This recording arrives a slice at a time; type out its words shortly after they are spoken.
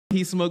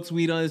He smokes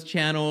weed on his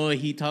channel.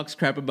 He talks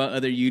crap about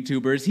other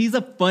YouTubers. He's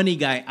a funny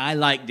guy. I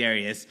like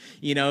Darius.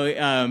 You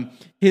know,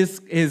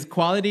 his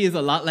quality is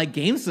a lot like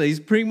GameStay.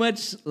 He's pretty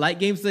much like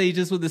GameStay,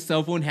 just with his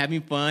cell phone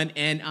having fun.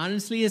 And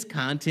honestly, his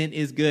content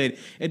is good.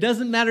 It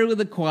doesn't matter with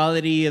the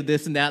quality of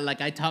this and that.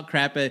 Like, I talk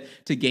crap to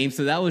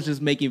GameStay. That was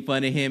just making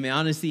fun of him. And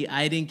honestly,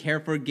 I didn't care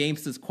for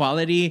GameStay's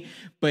quality.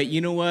 But you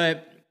know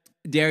what?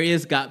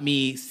 Darius got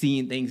me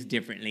seeing things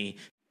differently.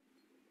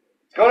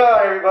 What's going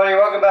on, everybody?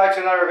 Welcome back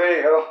to another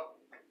video.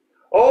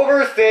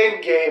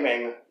 Overthink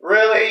Gaming.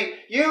 Really?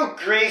 You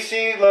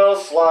greasy little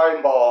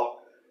slime ball.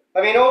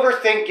 I mean,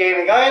 Overthink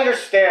Gaming. I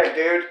understand,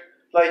 dude.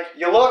 Like,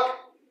 you look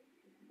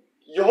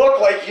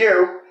like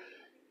you.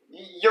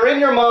 You're in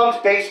your mom's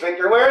basement.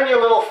 You're wearing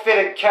your little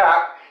fitted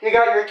cap. You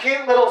got your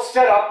cute little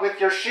setup with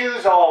your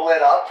shoes all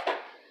lit up.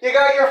 You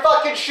got your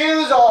fucking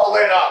shoes all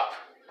lit up.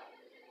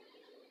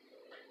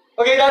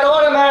 Okay, that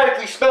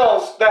automatically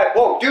spells that,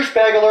 whoa,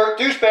 douchebag alert,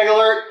 douchebag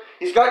alert.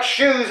 He's got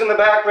shoes in the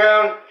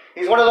background.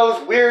 He's one of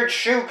those weird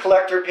shoe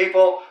collector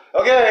people.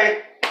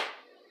 Okay.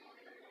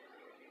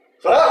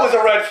 So that was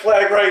a red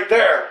flag right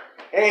there.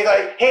 And he's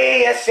like,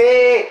 hey,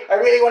 SA, I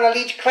really want to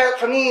leech clout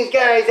from these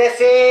guys,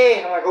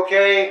 SA. I'm like,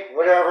 okay,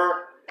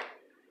 whatever.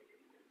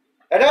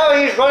 And now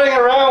he's running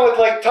around with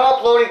like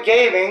top-loaded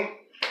gaming.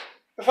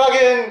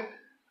 Fucking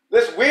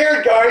this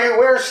weird guy who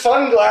wears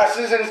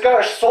sunglasses and he's got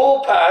a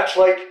soul patch.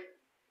 Like,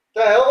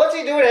 the hell, what's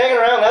he doing hanging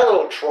around that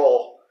little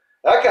troll?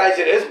 That guy's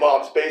in his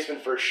mom's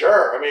basement for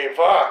sure. I mean,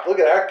 fuck, look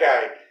at that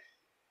guy.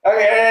 I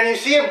mean, and you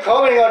see him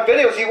commenting on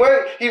videos.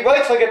 He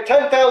writes like a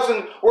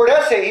 10,000 word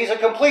essay. He's a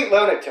complete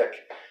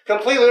lunatic.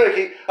 Complete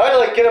lunatic. I had to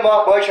like get him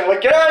off my channel. Like,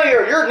 get out of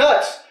here, you're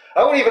nuts.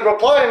 I wouldn't even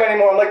reply to him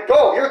anymore. I'm like,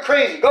 go, you're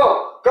crazy,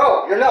 go,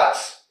 you're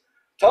nuts.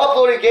 Top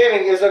Loaded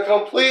Gaming is a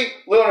complete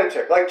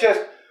lunatic. Like,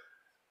 just,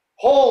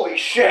 holy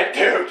shit,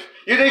 dude.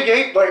 You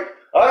think like,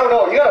 I don't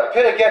know, you got to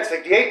pit against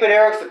like the 8-Bit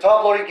Erics, the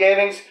Top Loaded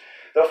Gamings,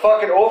 the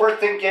fucking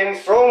Overthink Gaming.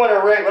 Throw them in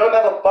a ring. Let them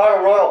have a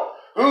battle royal.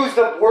 Who's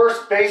the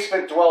worst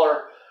basement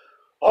dweller?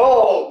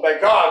 Oh my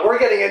god, we're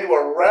getting into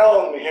a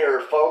realm here,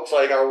 folks.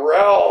 Like a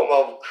realm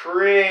of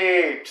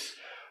creeps.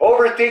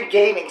 Overthink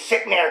Gaming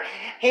sitting there.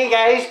 Hey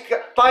guys,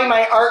 buy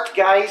my art,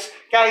 guys.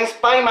 Guys,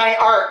 buy my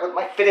art with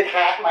my fitted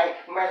hat, my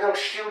little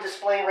shoe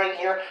display right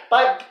here.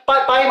 Buy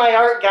my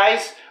art,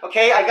 guys.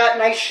 Okay, I got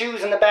nice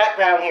shoes in the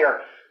background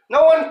here.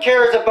 No one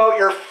cares about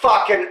your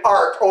fucking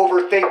art,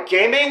 Overthink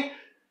Gaming.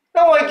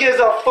 No one gives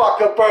a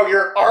fuck about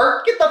your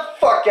art. Get the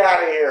fuck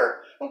out of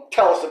here. Don't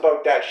tell us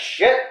about that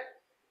shit.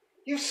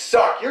 You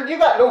suck. You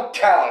got no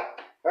talent.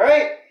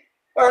 Alright?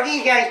 Or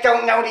these guys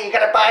don't know that you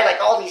gotta buy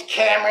like all these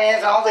cameras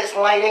and all this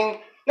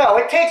lighting. No,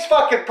 it takes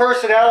fucking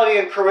personality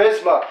and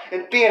charisma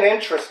and being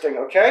interesting,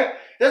 okay?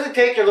 It doesn't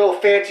take your little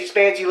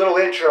fancy little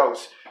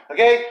intros.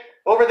 Okay?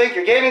 Overthink,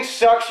 your gaming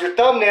sucks. Your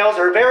thumbnails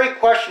are very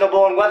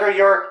questionable on whether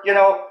you're, you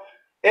know,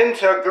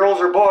 into girls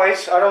or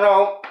boys. I don't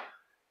know.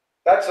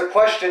 That's a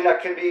question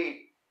that can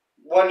be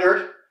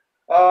wondered.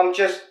 I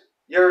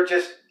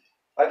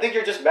think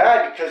you're just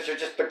mad because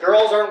the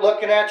girls aren't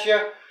looking at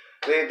you.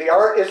 The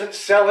art isn't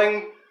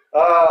selling.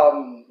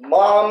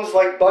 Mom's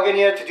like bugging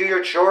you to do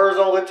your chores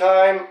all the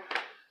time.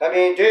 I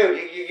mean,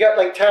 dude, you get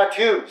like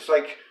tattoos.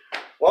 Like,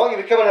 well, you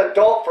become an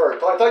adult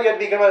first. I thought you had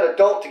to become an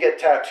adult to get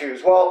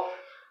tattoos. Well,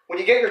 when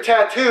you get your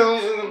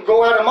tattoos,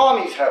 go out of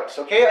mommy's house,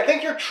 okay? I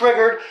think you're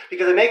triggered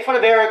because they make fun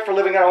of Eric for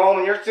living at home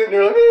and you're sitting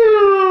there like,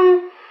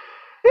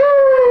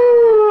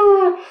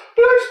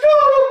 but I still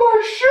have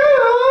my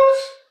shoes.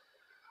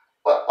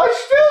 I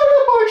still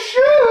have my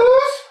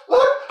shoes.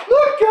 Look,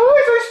 guys,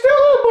 I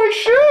still have my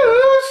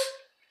shoes.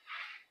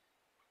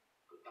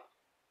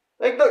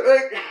 Like,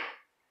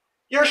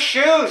 your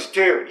shoes,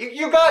 dude.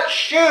 You got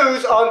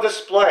shoes on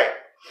display.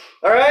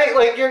 All right,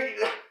 like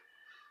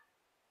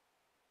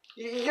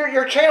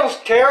your channel's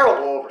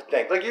terrible.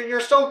 Overthink. Like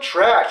you're so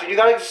trash, and you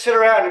gotta sit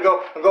around and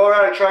go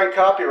around and try and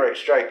copyright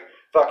strike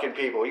fucking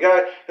people. You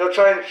gotta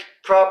try and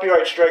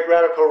copyright strike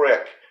Radical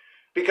Rick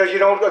because you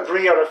don't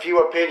agree on a few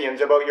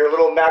opinions about your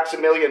little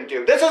Maximilian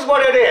dude. This is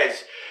what it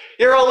is.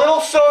 You're a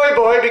little soy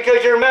boy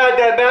because you're mad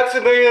that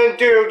Maximilian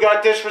dude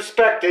got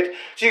disrespected,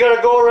 so you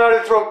gotta go around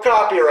and throw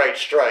copyright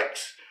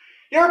strikes.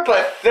 You're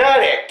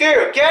pathetic,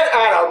 dude. Get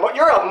out of.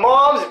 You're a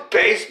mom's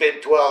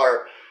basement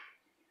dweller.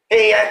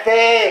 Hey,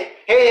 F.A.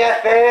 Hey,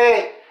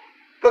 F.A.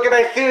 Look at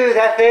my shoes,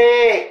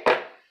 F.A.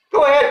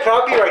 Go ahead,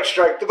 copyright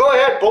strike. Go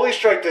ahead, bully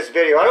strike this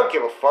video. I don't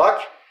give a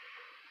fuck.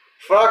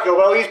 Fuck,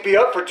 it'll at least be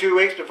up for 2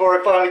 weeks before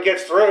it finally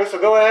gets through, so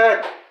go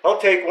ahead. I'll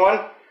take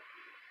one.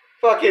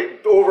 Fucking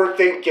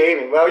Overthink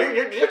Gaming. Well,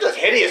 you're just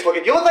hideous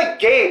looking. You look like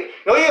Gabe. You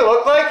know what you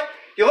look like?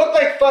 You look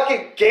like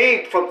fucking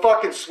Gabe from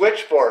fucking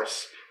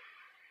Switchforce.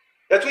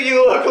 That's what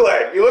you look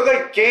like. You look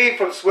like Gabe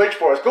from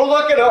Switchforce. Go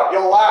look it up.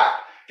 You'll laugh.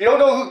 If you don't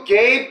know who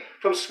Gabe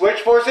from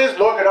Switchforce is,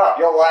 look it up.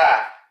 You'll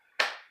laugh.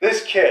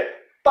 This kid.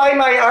 Buy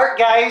my art,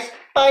 guys.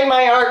 Buy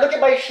my art. Look at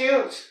my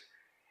shoes.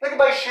 Look at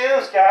my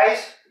shoes,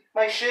 guys.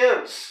 My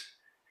shoes.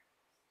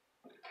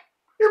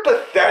 You're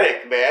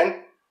pathetic,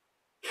 man.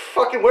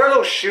 Fucking wear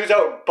those shoes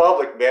out in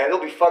public, man.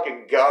 They'll be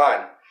fucking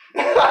gone.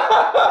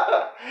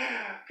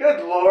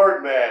 Good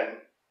Lord, man.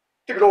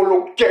 Typical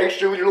little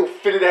gangster with your little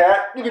fitted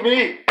hat. Look at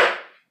me.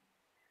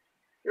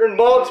 You're in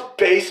Mom's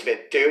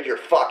basement, dude. Your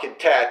fucking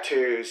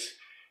tattoos.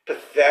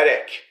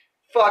 Pathetic.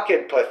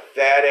 Fucking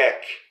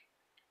pathetic.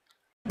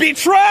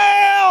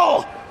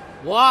 Betrayal!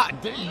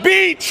 What?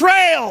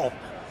 Betrayal!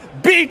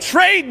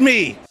 Betrayed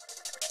me!